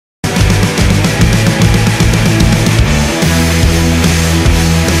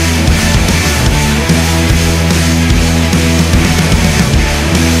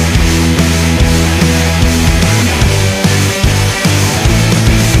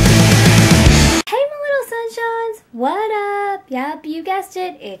up? You guessed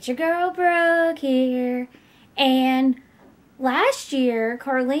it. It's your girl Brooke here. And last year,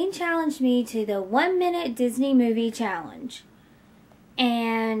 Carleen challenged me to the 1-minute Disney movie challenge.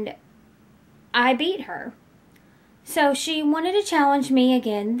 And I beat her. So she wanted to challenge me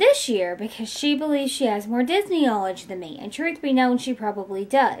again this year because she believes she has more Disney knowledge than me. And truth be known, she probably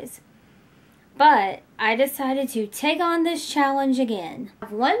does. But I decided to take on this challenge again. I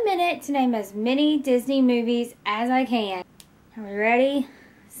have 1 minute to name as many Disney movies as I can. Are we ready?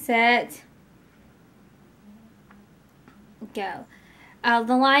 Set. Go.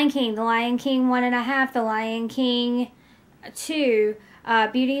 The Lion King, The Lion King 1.5, The Lion King 2,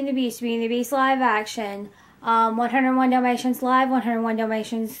 Beauty and the Beast, Beauty and the Beast live action, 101 Dalmatians live, 101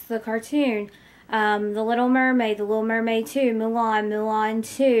 Dalmatians the cartoon, The Little Mermaid, The Little Mermaid 2, Mulan, Mulan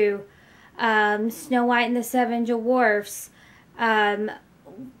 2, Snow White and the Seven Dwarfs,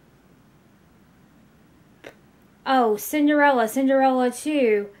 Cinderella, Cinderella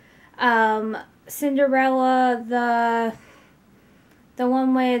 2, Cinderella the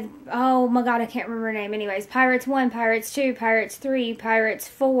one with, oh my god, I can't remember her name. Anyways, Pirates 1, Pirates 2, Pirates 3, Pirates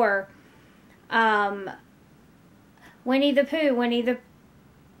 4, Winnie the Pooh, Winnie the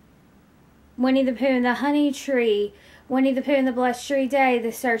Pooh and the Honey Tree, Winnie the Pooh and the Blustery Day,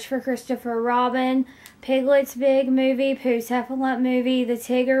 The Search for Christopher Robin, Piglet's Big Movie, Pooh's Heffalump Movie, The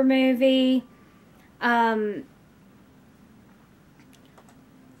Tigger Movie,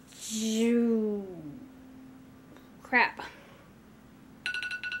 crap.